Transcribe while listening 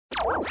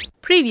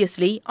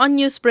Previously on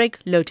Newsbreak,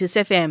 Lotus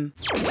FM.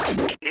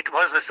 It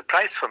was a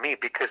surprise for me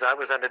because I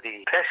was under the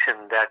impression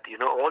that,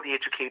 all the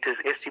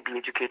educators, SGB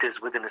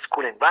educators within a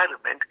school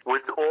environment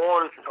would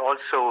all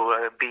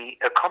also be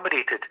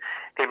accommodated.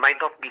 They might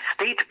not be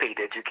state-paid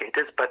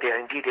educators, but they are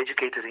indeed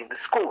educators in the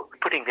school,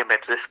 putting them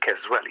at risk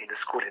as well in the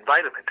school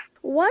environment.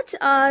 What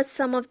are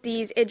some of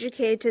these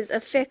educators,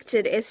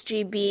 affected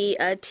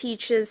SGB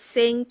teachers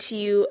saying to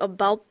you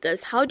about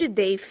this? How do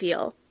they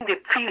feel? They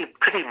feel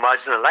pretty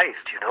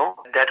marginalised,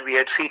 that we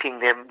are treating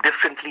them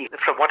differently.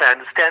 From what I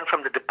understand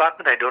from the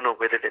department, I don't know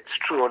whether that's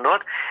true or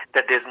not,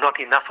 that there's not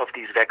enough of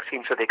these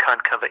vaccines so they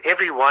can't cover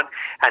everyone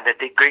and that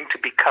they're going to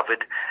be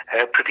covered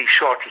pretty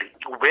shortly.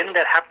 When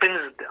that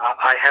happens,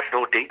 I have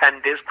no date.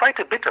 And there's quite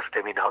a bit of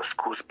them in our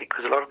schools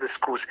because a lot of the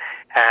schools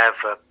have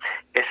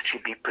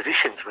SGB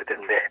positions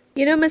within there.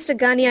 Mr.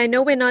 Gani, I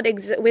know we're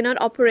not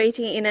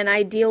operating in an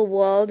ideal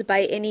world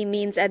by any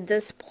means at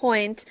this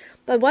point,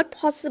 but what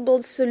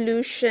possible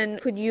solution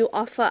could you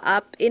offer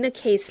up in a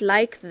case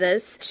like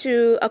this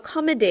to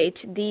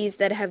accommodate these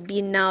that have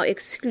been now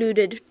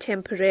excluded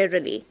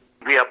temporarily?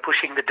 We are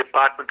pushing the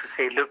department to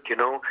say, look,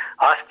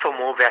 ask for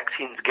more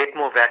vaccines, get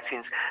more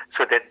vaccines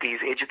so that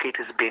these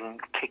educators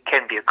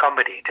can be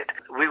accommodated.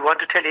 We want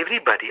to tell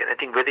everybody, and I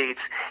think whether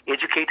it's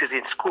educators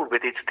in school,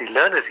 whether it's the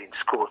learners in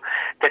school,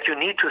 that you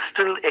need to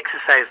still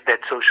exercise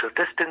that social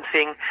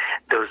distancing,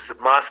 those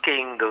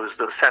masking, those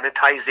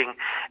sanitizing.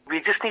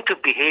 We just need to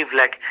behave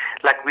like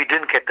we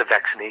didn't get the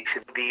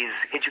vaccination.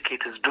 These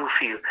educators do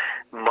feel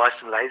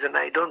marginalized, and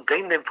I don't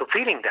blame them for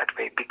feeling that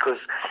way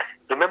because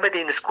remember,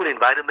 they're in a school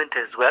environment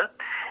as well.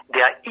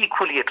 They are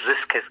equally at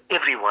risk as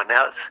everyone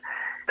else,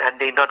 and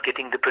they're not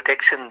getting the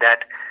protection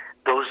that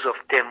those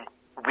of them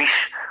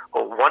wish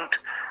or want.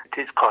 It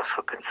is cause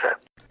for concern.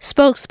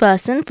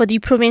 Spokesperson for the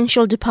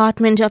Provincial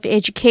Department of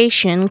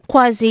Education,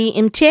 Kwazi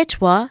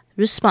Mtetwa,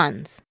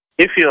 responds.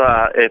 If you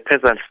are a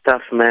PESAL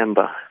staff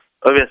member,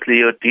 obviously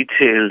your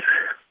details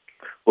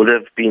would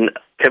have been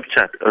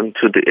captured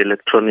onto the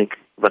electronic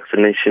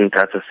vaccination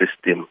data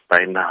system by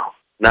now.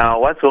 Now,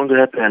 what's going to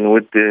happen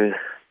with the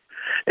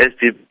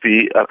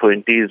SGB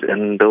appointees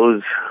and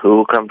those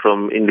who come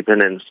from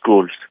independent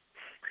schools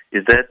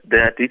is that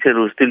their details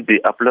will still be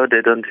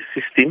uploaded on the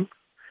system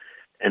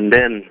and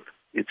then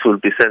it will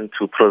be sent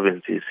to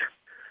provinces.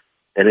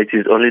 And it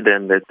is only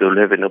then that they will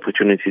have an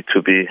opportunity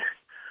to be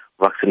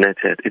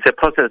vaccinated. It's a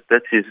process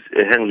that is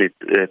handled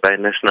by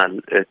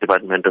National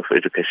Department of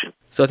Education.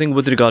 So I think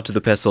with regard to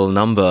the PESAL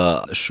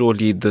number,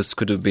 surely this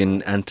could have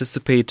been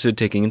anticipated,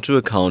 taking into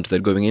account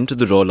that going into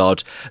the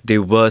rollout,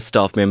 there were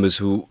staff members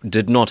who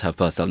did not have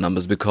PESAL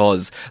numbers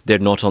because they're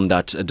not on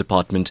that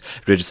department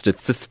registered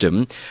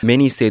system.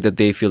 Many say that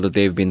they feel that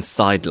they've been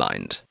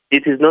sidelined.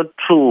 It is not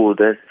true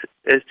that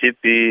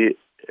SGB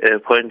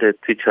appointed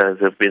teachers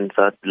have been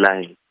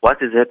sidelined. What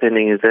is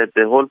happening is that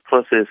the whole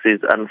process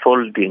is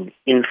unfolding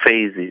in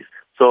phases.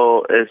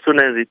 So as soon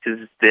as it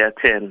is their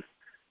turn,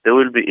 they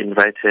will be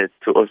invited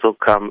to also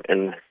come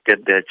and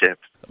get their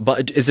jabs.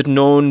 But is it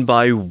known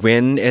by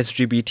when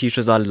SGB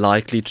teachers are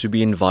likely to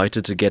be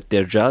invited to get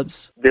their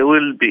jabs? They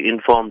will be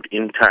informed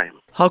in time.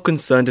 How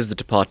concerned is the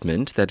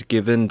department that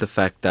given the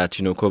fact that,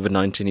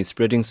 COVID-19 is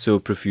spreading so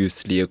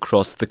profusely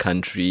across the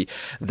country,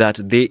 that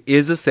there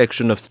is a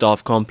section of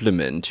staff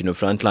complement,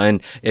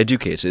 frontline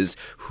educators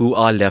who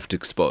are left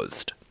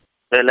exposed?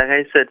 Like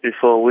I said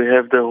before, we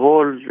have the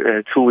whole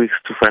 2 weeks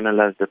to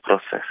finalize the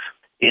process.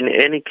 In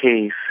any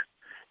case,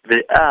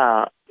 there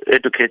are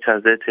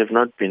educators that have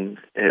not been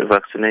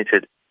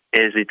vaccinated,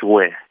 as it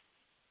were.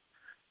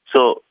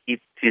 So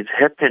it is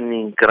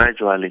happening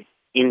gradually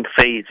in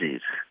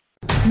phases.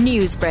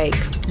 Newsbreak,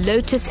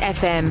 Lotus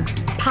FM,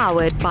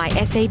 powered by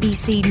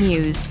SABC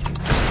News.